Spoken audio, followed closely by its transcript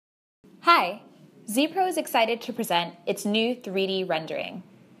Hi, Zeepro is excited to present its new 3D rendering.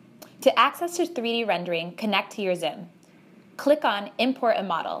 To access your 3D rendering, connect to your Zim. Click on Import a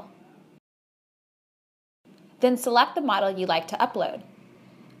Model. Then select the model you'd like to upload.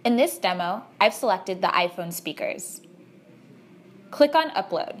 In this demo, I've selected the iPhone speakers. Click on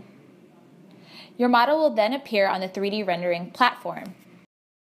Upload. Your model will then appear on the 3D rendering platform.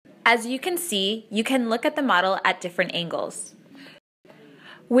 As you can see, you can look at the model at different angles.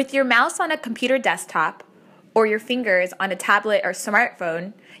 With your mouse on a computer desktop or your fingers on a tablet or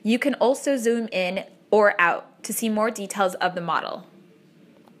smartphone, you can also zoom in or out to see more details of the model.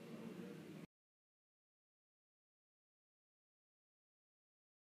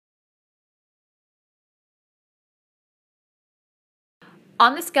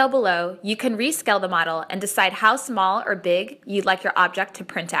 On the scale below, you can rescale the model and decide how small or big you'd like your object to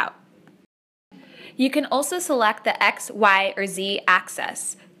print out. You can also select the X, Y, or Z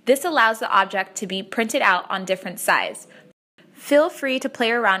axis. This allows the object to be printed out on different sizes. Feel free to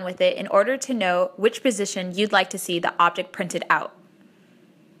play around with it in order to know which position you'd like to see the object printed out.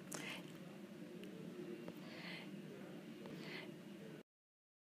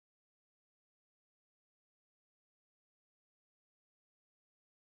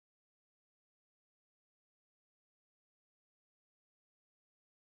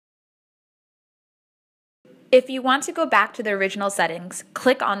 If you want to go back to the original settings,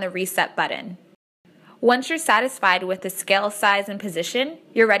 click on the Reset button. Once you're satisfied with the scale, size, and position,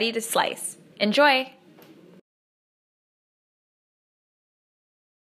 you're ready to slice. Enjoy!